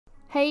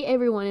Hey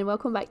everyone, and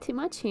welcome back to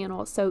my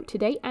channel. So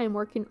today I am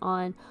working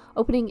on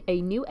opening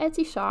a new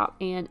Etsy shop,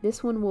 and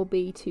this one will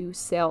be to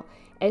sell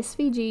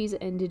SVGs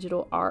and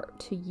digital art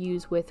to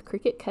use with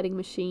Cricut cutting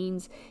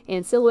machines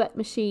and silhouette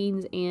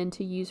machines, and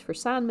to use for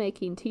sign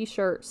making,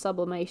 t-shirts,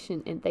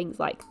 sublimation, and things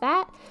like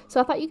that. So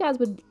I thought you guys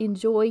would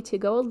enjoy to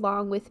go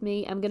along with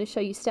me. I'm going to show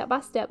you step by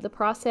step the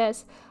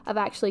process of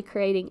actually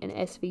creating an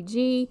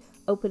SVG,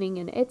 opening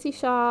an Etsy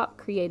shop,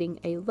 creating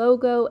a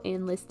logo,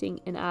 and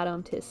listing an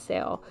item to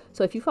sell.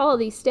 So if you follow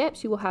these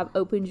steps, you will have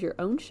opened your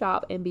own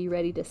shop and be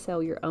ready to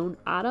sell your own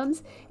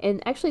items.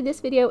 And actually this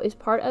video is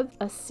part of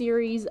a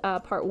series,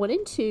 part 1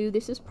 and 2.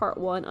 This is part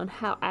 1 on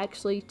how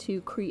actually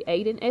to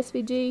create an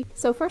SVG.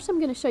 So first I'm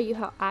going to show you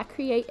how I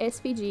create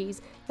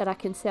SVGs that I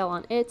can sell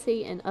on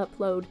Etsy and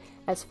upload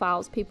as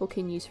files people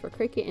can use for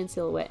Cricut and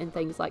Silhouette and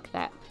things like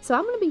that. So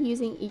I'm going to be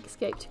using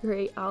Inkscape to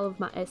create all of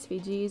my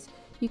SVGs.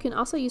 You can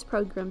also use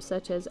programs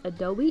such as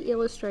Adobe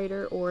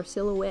Illustrator or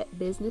Silhouette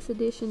Business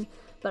Edition,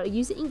 but I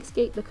use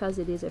Inkscape because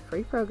it is a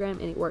free program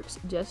and it works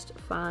just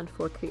fine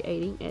for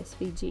creating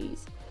SVGs.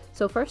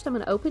 So first I'm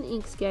going to open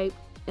Inkscape,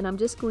 and I'm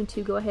just going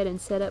to go ahead and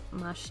set up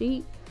my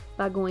sheet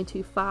by going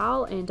to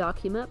File and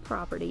Document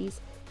Properties.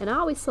 And I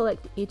always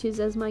select inches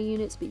as my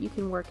units, but you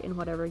can work in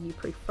whatever you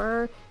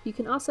prefer. You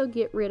can also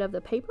get rid of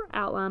the paper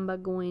outline by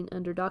going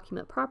under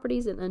Document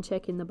Properties and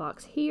unchecking the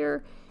box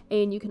here.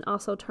 And you can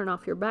also turn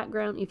off your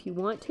background if you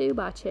want to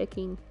by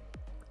checking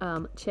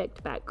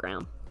checked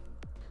background.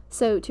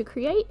 So to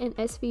create an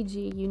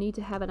SVG, you need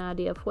to have an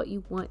idea of what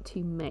you want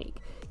to make.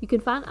 You can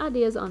find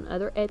ideas on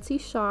other Etsy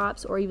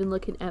shops, or even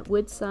looking at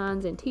wood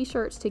signs and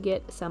t-shirts to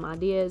get some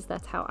ideas.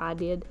 That's how I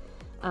did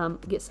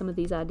get some of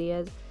these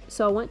ideas.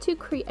 So I want to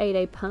create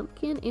a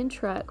pumpkin and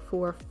truck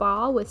for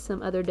fall with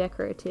some other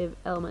decorative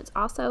elements.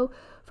 Also,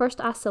 first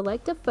I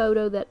select a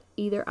photo that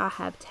either I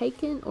have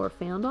taken or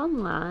found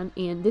online,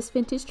 and this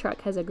vintage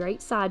truck has a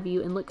great side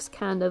view and looks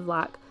kind of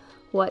like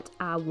what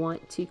I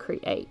want to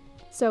create.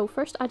 So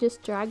first I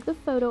just drag the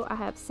photo I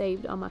have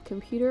saved on my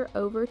computer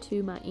over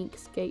to my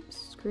Inkscape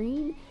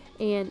screen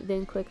and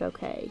then click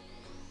OK.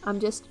 I'm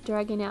just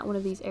dragging out one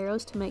of these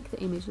arrows to make the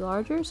image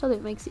larger so that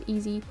it makes it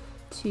easy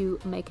to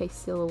make a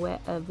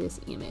silhouette of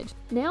this image.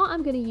 Now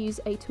I'm going to use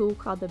a tool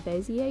called the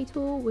Bezier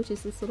tool, which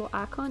is this little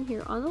icon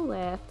here on the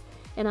left,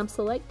 and I'm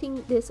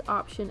selecting this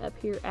option up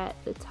here at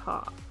the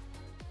top.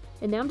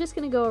 And now I'm just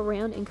going to go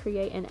around and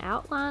create an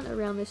outline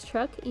around this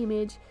truck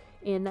image,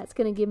 and that's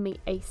going to give me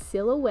a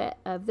silhouette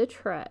of the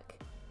truck.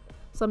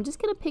 So I'm just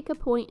going to pick a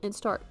point and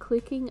start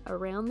clicking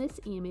around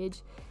this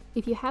image.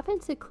 If you happen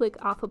to click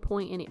off a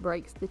point and it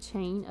breaks the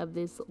chain of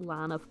this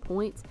line of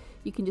points,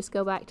 you can just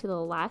go back to the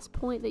last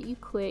point that you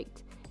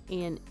clicked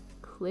and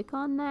click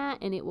on that,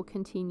 and it will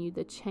continue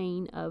the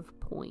chain of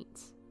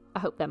points. I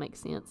hope that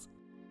makes sense.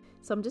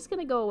 So I'm just going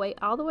to go away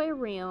all the way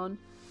around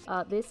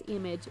this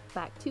image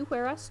back to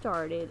where I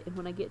started, and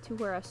when I get to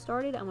where I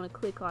started, I'm going to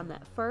click on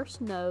that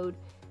first node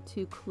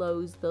to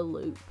close the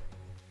loop.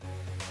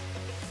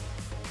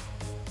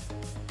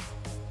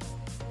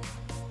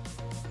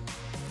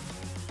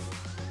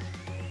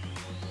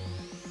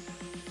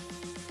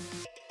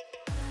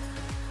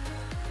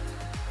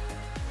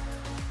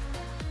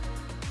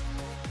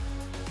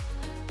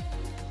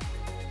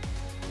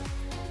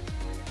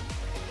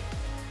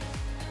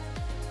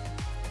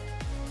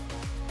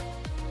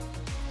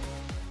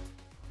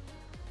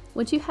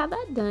 Once you have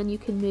that done, you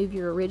can move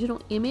your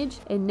original image,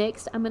 and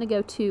next I'm going to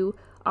go to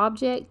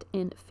Object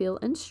and Fill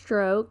and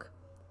Stroke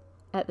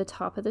at the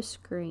top of the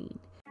screen.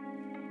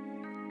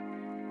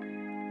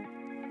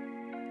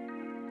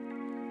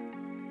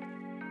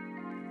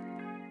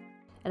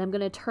 And I'm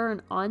going to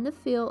turn on the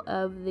fill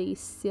of the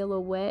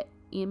silhouette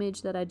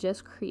image that I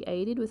just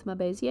created with my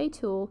Bezier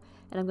tool,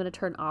 and I'm going to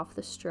turn off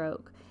the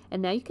stroke.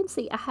 And now you can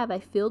see I have a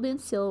filled in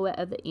silhouette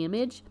of the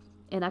image,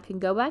 and I can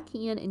go back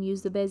in and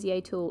use the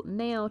Bezier tool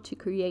now to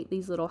create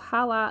these little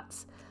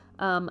highlights,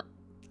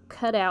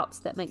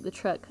 cutouts that make the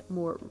truck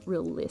more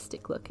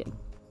realistic looking.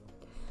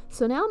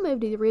 So now I'll move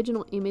the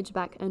original image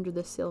back under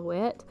the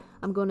silhouette.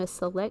 I'm going to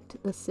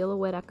select the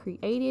silhouette I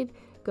created,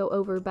 go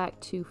over back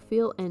to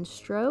Fill and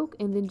Stroke,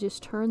 and then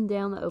just turn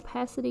down the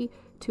opacity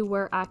to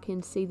where I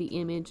can see the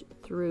image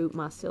through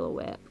my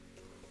silhouette.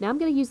 Now I'm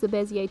going to use the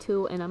Bezier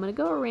tool, and I'm going to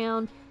go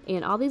around,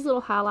 and all these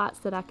little highlights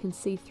that I can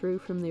see through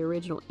from the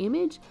original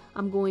image,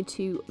 I'm going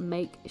to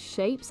make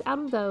shapes out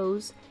of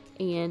those,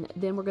 and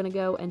then we're going to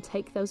go and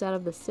take those out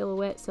of the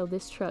silhouette so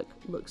this truck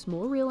looks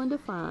more real and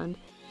defined.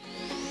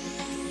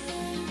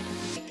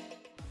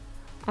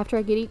 After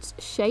I get each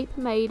shape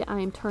made, I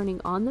am turning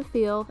on the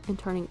fill and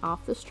turning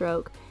off the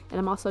stroke, and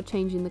I'm also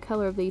changing the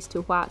color of these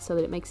to white so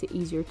that it makes it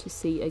easier to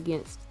see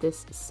against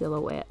this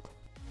silhouette.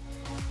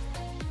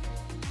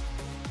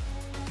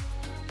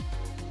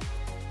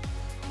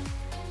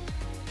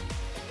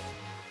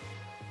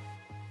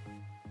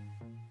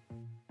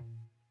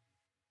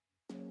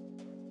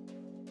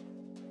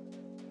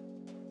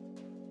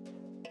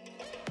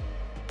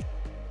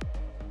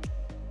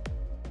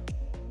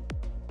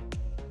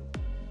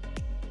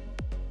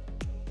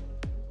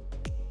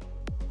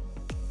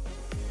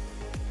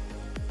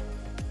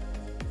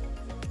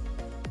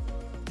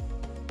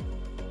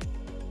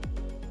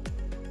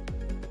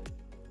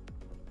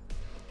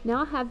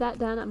 Now I have that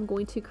done, I'm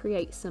going to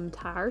create some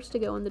tires to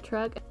go in the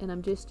truck, and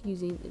I'm just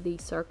using the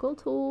circle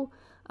tool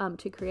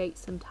to create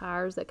some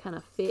tires that kind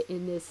of fit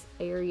in this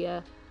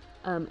area.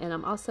 And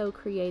I'm also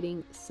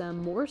creating some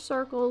more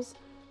circles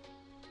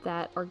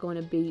that are going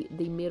to be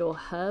the middle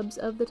hubs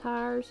of the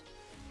tires.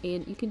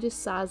 And you can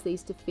just size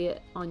these to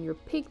fit on your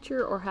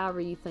picture or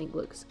however you think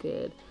looks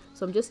good.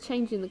 So I'm just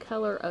changing the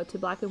color to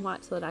black and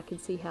white so that I can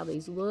see how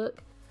these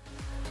look.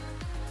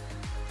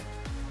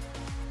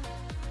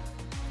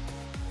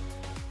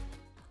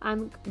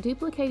 I'm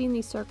duplicating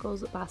these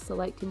circles by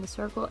selecting the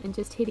circle and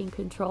just hitting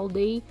Control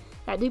D.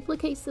 That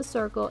duplicates the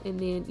circle, and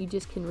then you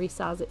just can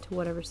resize it to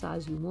whatever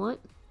size you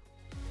want.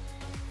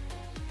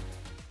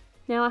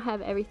 Now I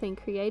have everything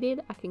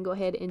created. I can go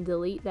ahead and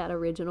delete that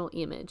original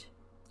image.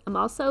 I'm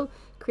also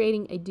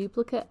creating a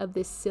duplicate of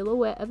this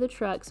silhouette of the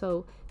truck,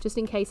 so just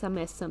in case I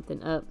mess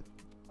something up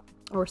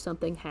or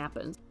something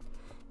happens.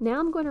 Now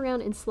I'm going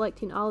around and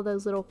selecting all of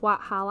those little white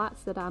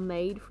highlights that I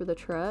made for the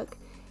truck,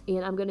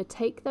 and I'm going to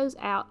take those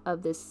out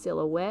of this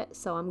silhouette.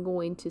 So I'm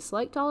going to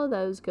select all of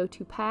those, go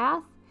to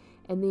Path,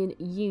 and then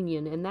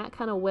Union, and that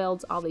kind of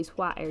welds all these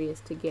white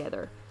areas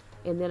together.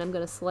 And then I'm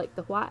going to select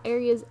the white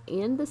areas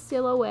and the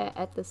silhouette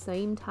at the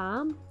same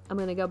time. I'm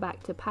going to go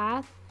back to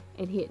Path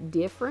and hit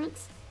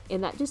Difference,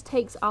 and that just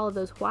takes all of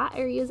those white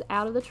areas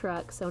out of the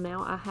truck. So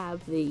now I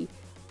have the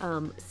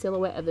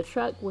silhouette of the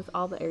truck with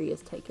all the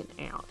areas taken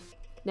out.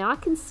 Now I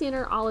can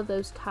center all of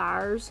those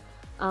tires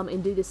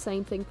and do the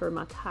same thing for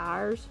my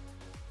tires.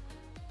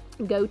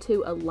 Go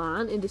to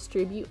Align and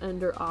Distribute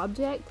under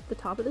Object at the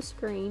top of the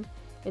screen,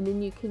 and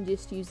then you can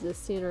just use the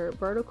center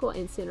vertical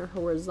and center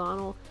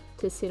horizontal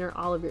to center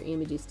all of your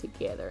images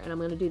together. And I'm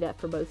going to do that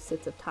for both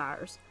sets of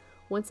tires.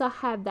 Once I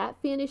have that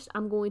finished,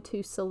 I'm going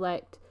to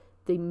select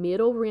the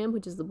middle rim,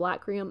 which is the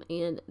black rim,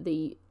 and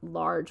the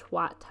large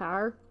white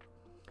tire.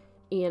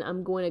 And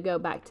I'm going to go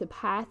back to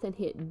Path and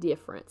hit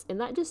Difference. And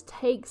that just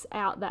takes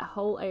out that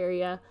whole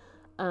area,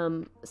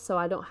 so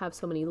I don't have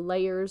so many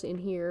layers in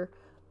here,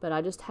 but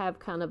I just have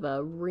kind of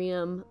a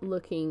rim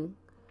looking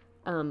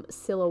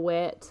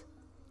silhouette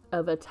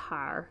of a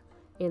tire.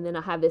 And then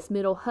I have this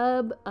middle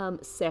hub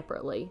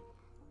separately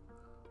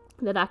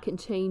that I can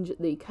change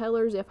the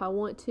colors if I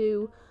want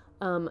to.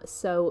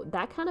 So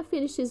that kind of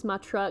finishes my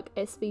truck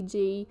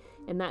SVG,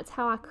 and that's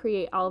how I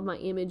create all of my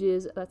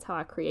images. That's how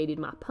I created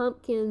my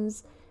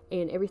pumpkins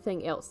and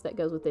everything else that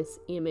goes with this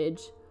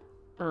image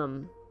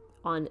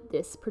on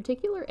this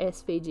particular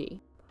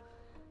SVG.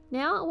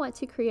 Now I want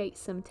to create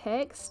some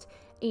text,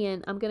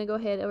 and I'm going to go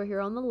ahead over here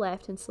on the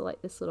left and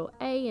select this little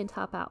A and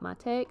type out my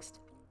text.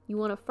 You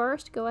want to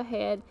first go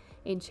ahead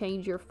and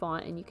change your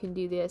font, and you can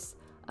do this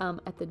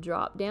at the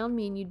drop down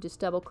menu.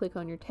 Just double click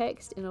on your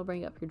text and it'll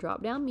bring up your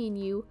drop down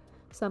menu.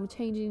 So I'm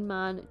changing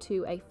mine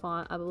to a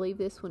font. I believe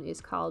this one is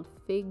called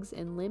Figs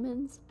and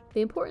Lemons. The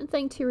important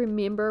thing to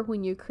remember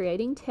when you're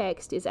creating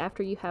text is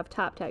after you have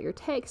typed out your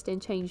text and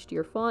changed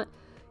your font,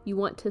 you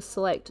want to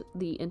select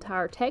the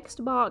entire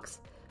text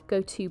box,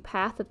 go to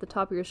Path at the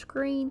top of your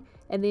screen,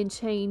 and then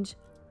change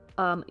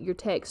your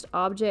text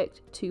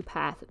object to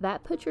Path.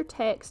 That puts your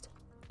text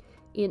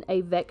in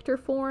a vector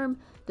form.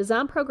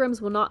 Design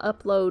programs will not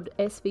upload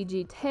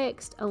SVG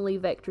text, only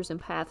vectors and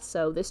paths,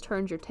 so this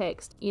turns your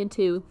text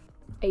into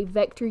a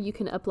vector you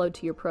can upload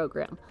to your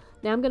program.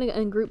 Now I'm going to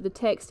ungroup the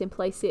text and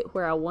place it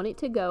where I want it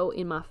to go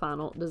in my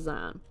final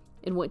design.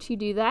 And once you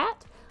do that,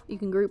 you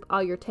can group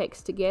all your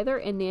text together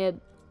and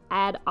then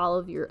add all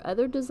of your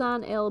other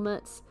design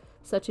elements,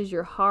 such as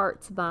your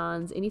hearts,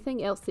 vines,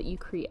 anything else that you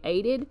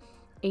created,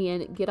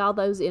 and get all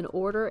those in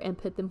order and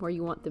put them where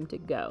you want them to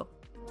go.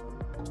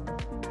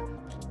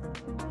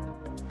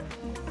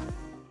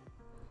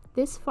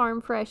 This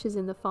Farm Fresh is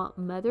in the font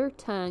Mother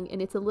Tongue, and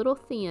it's a little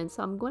thin,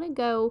 so I'm going to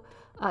go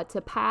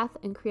to Path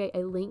and create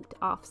a linked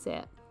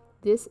offset.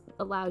 This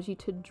allows you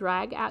to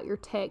drag out your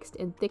text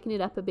and thicken it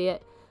up a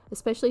bit,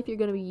 especially if you're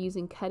going to be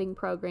using cutting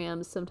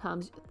programs.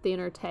 Sometimes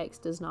thinner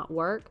text does not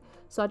work.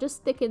 So I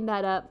just thickened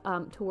that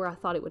up to where I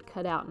thought it would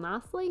cut out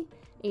nicely,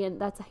 and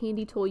that's a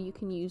handy tool you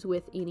can use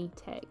with any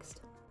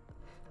text.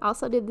 I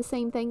also did the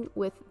same thing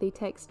with the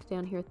text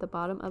down here at the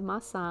bottom of my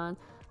sign.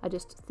 I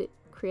just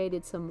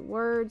created some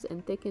words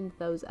and thickened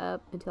those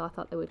up until I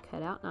thought they would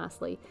cut out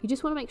nicely. You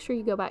just want to make sure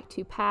you go back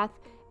to Path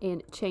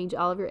and change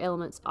all of your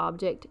elements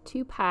object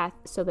to Path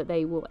so that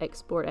they will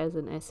export as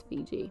an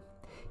SVG.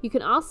 You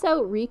can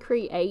also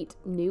recreate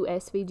new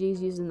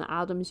SVGs using the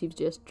items you've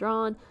just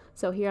drawn.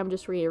 So here I'm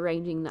just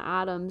rearranging the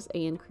items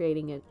and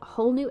creating a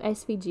whole new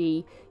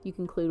SVG. You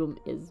can include them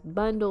as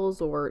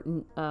bundles, or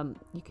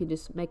you can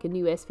just make a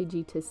new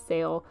SVG to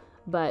sell,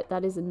 but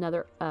that is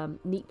another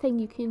neat thing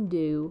you can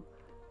do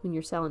when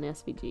you're selling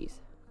SVGs.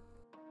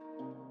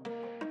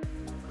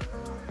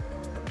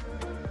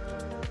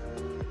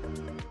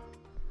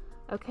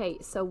 Okay,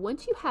 so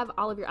once you have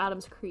all of your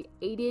items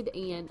created,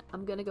 and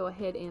I'm going to go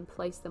ahead and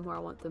place them where I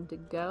want them to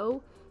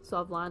go. So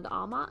I've lined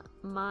all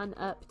mine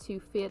up to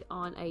fit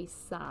on a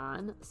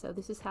sign. So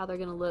this is how they're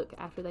going to look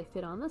after they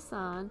fit on the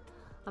sign.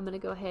 I'm going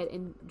to go ahead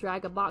and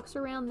drag a box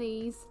around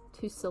these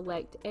to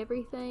select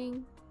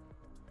everything.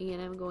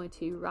 and I'm going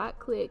to right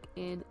click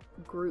and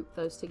group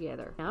those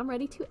together. Now I'm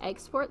ready to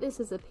export this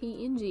as a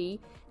PNG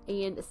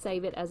and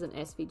save it as an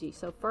SVG.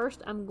 So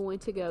first I'm going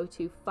to go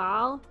to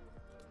File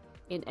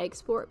and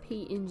Export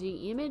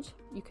PNG Image.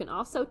 You can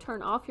also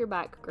turn off your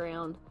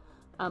background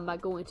by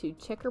going to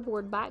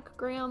Checkerboard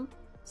Background.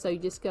 So you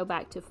just go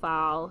back to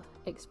File,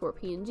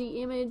 Export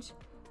PNG Image,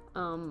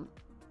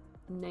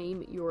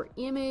 name your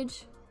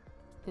image,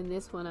 and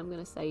this one I'm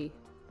going to say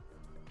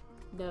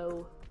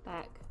no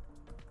background.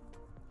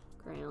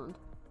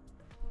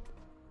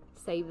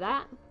 Save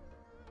that,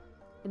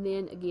 and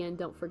then again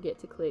don't forget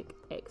to click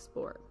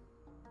export.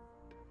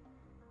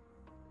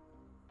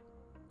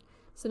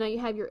 So now you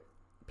have your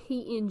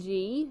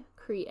PNG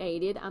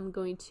created. I'm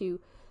going to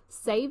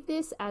save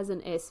this as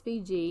an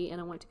SVG,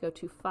 and I want to go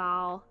to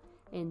File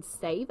and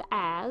Save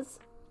As,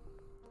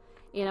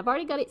 and I've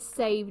already got it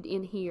saved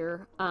in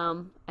here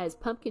as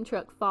Pumpkin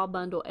Truck Fall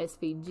Bundle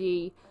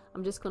SVG.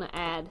 I'm just going to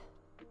add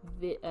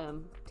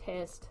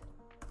test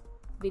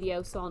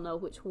video so I'll know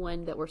which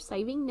one that we're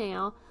saving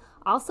now.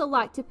 I also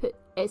like to put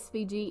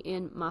SVG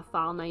in my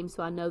file name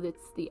so I know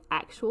that's the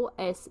actual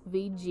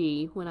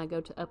SVG when I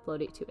go to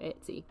upload it to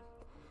Etsy.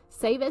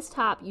 Save as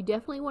type, you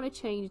definitely want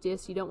to change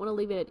this. You don't want to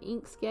leave it at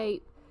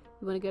Inkscape.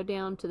 You want to go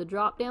down to the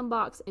drop down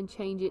box and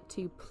change it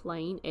to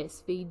plain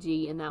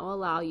SVG, and that will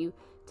allow you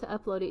to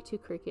upload it to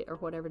Cricut or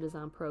whatever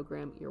design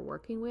program you're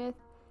working with.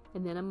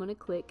 And then I'm going to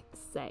click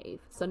save.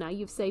 So now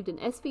you've saved an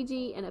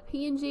SVG and a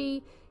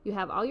PNG. You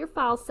have all your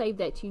files saved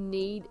that you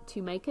need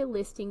to make a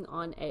listing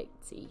on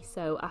Etsy.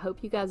 So I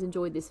hope you guys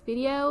enjoyed this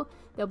video.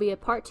 There'll be a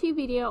part 2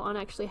 video on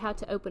actually how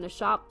to open a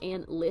shop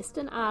and list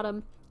an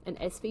item, an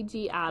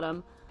SVG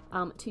item,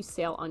 to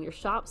sell on your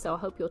shop. So I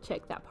hope you'll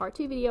check that part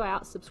 2 video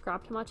out.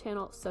 Subscribe to my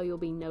channel so you'll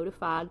be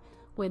notified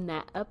when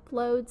that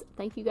uploads.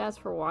 Thank you guys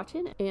for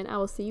watching, and I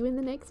will see you in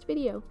the next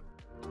video.